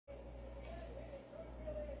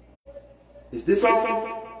Is this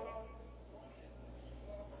all?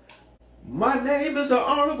 My name is the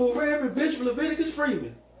Honorable Reverend Bishop Leviticus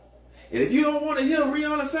Freeman. And if you don't want to hear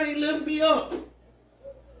Rihanna sing Lift Me Up,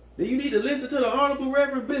 then you need to listen to the Honorable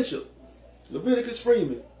Reverend Bishop Leviticus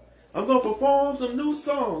Freeman. I'm going to perform some new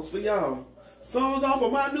songs for y'all. Songs off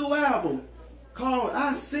of my new album called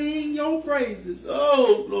I Sing Your Praises.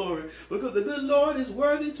 Oh, glory. Because the good Lord is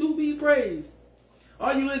worthy to be praised.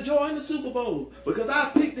 Are you enjoying the Super Bowl? Because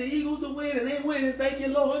I picked the Eagles to win and they winning. Thank you,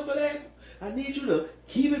 Lord, for that. I need you to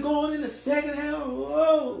keep it going in the second half.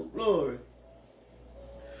 Oh, glory.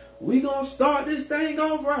 We going to start this thing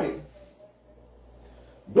off right.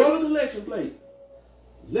 Brother Collection Plate.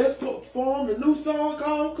 Let's perform the new song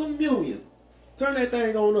called Communion. Turn that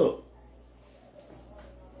thing on up.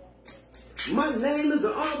 My name is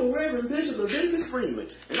the Honorable Reverend Bishop Leviticus Freeman,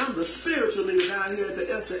 and I'm the spiritual leader down here at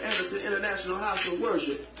the Esther Anderson International House of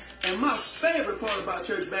Worship. And my favorite part about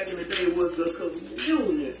church back in the day was the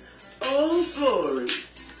communion. Oh, glory.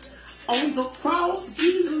 On the cross,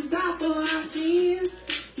 Jesus died for our sins.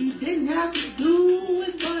 He didn't have to do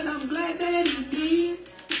it, but I'm glad that he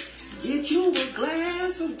did. Get you a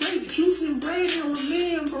glass of grape juice and bread and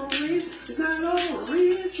remembrance. It's not a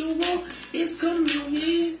ritual, it's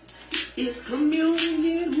communion. It's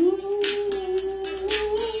communion. Ooh.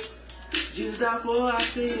 Jesus died for our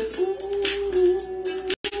sins. Ooh.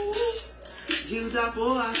 Jesus died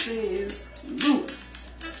for our sins. Luke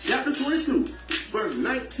chapter 22, verse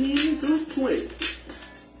 19 through 20.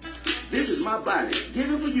 This is my body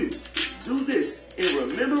given for you. Do this in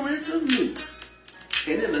remembrance of me.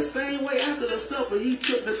 And in the same way after the supper, he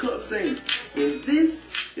took the cup, saying, and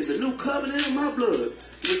this is the new covenant of my blood,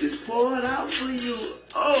 which is poured out for you.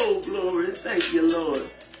 Oh, glory. Thank you, Lord.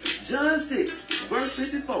 John 6, verse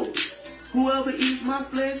 54. Whoever eats my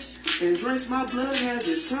flesh and drinks my blood has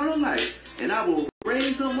eternal life, and I will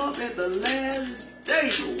raise them up at the last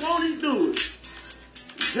day. Won't he do it?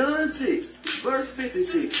 John 6, verse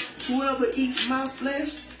 56. Whoever eats my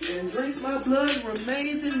flesh and drinks my blood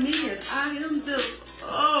remains in me, and I am them.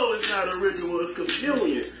 Oh, it's not a ritual, it's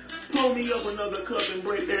communion. Pour me up another cup and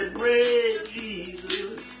break that bread,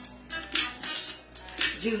 Jesus.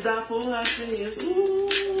 Jesus died for our sins. Ooh.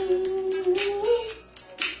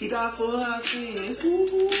 He died for our sins.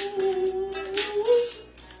 Ooh.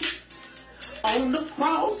 On the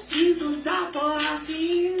cross, Jesus died for our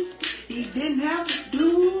sins. He didn't have to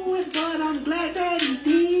do it, but I'm glad that he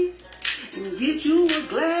did. And get you a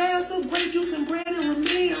glass of grape juice and bread and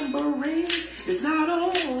remembrance. It's not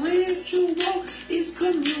a ritual, it's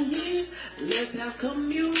communion. Let's have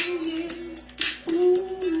communion.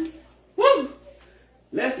 Ooh. Woo!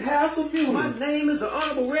 Let's have communion. My name is the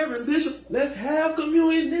Honorable Reverend Bishop. Let's have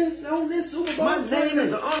communion on this Super Bowl. My name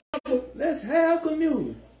is the Honorable. Let's have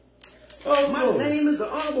communion. Oh, my name is the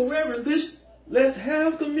Honorable Reverend Bishop. Let's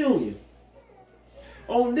have communion.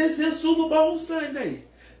 On this here Super Bowl Sunday,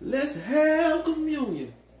 let's have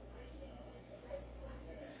communion.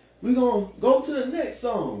 We're going to go to the next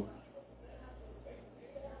song.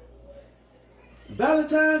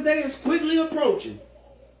 Valentine's Day is quickly approaching.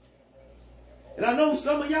 And I know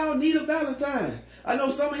some of y'all need a Valentine. I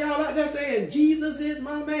know some of y'all out there saying, Jesus is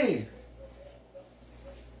my man.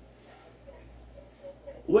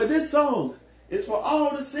 Well, this song is for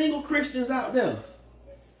all the single Christians out there.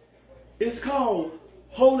 It's called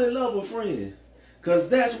Holy Lover Friend. Because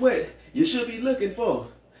that's what you should be looking for.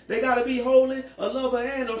 They got to be holy, a lover,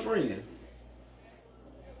 and a friend.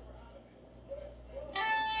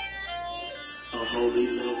 A holy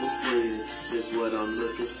lover friend is what I'm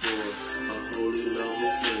looking for. A holy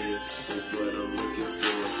lover friend is what I'm looking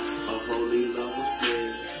for. A holy lover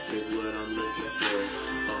friend is what I'm looking for.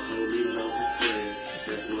 A holy lover friend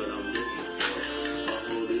is what I'm looking for. A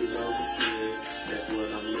holy lover friend is what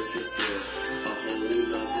I'm looking for. A holy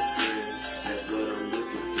lover friend is what I'm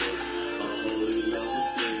looking for. A holy lover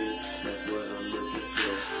friend is what I'm looking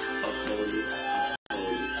for.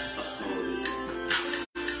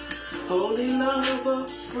 A holy lover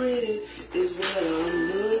friend is what I'm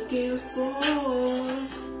looking for.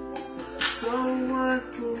 Someone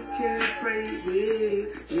who can pray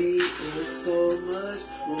with me and so much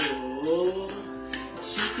more.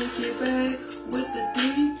 She can get back with the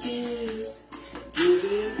deacons,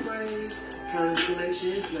 giving praise,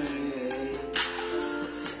 consolation play.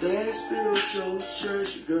 That spiritual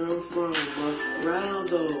church girl from around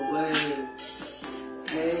the way.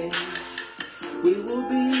 Hey, we will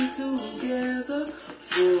be together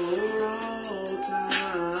for all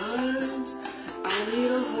times. I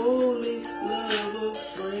need a holy lover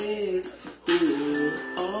friend who will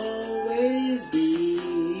always be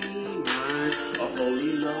mine. A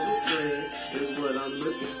holy lover lover friend is what I'm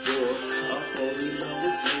looking for. A holy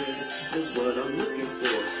lover friend is what I'm looking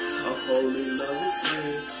for. A holy lover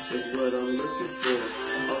friend is what I'm looking for.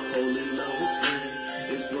 A holy lover friend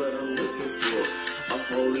is what I'm looking for. A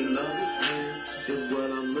holy lover friend is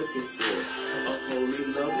what I'm looking for. A holy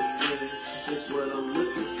lover friend is what I'm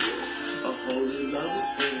looking for. A holy lover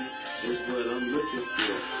friend is what I'm looking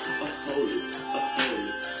for. A holy.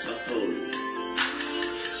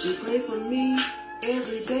 She prayed for me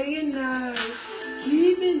every day and night,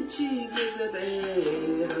 keeping Jesus at the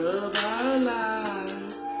head of our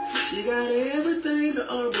lives. She got everything the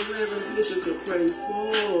Honorable Reverend Bishop could pray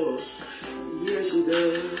for. Yeah, she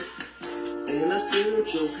does. In a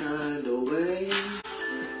spiritual kind of way.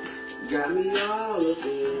 Got me all up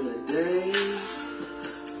in a daze.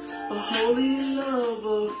 A holy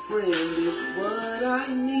lover friend is what I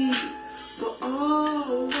need for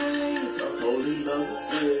always. A holy lover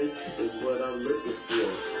friend is what I'm looking for.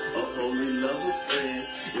 A holy lover friend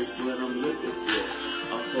is what I'm looking for.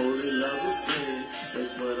 A holy lover friend is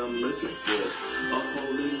what I'm looking for. A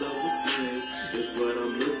holy lover friend is what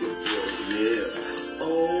I'm looking for. Yeah.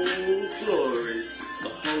 Oh, glory. A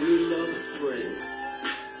holy lover friend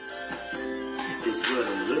is what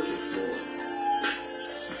I'm looking for.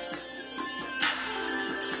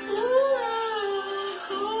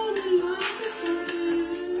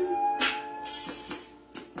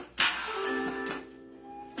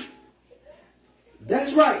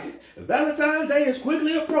 That's right. Valentine's Day is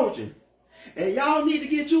quickly approaching. And y'all need to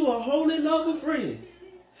get you a holy lover friend.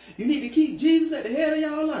 You need to keep Jesus at the head of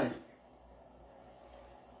y'all life.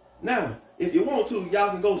 Now, if you want to,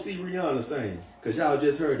 y'all can go see Rihanna sing. Because y'all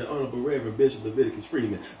just heard the Honorable Reverend Bishop Leviticus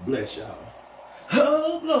Freeman bless y'all.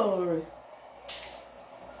 Oh, glory.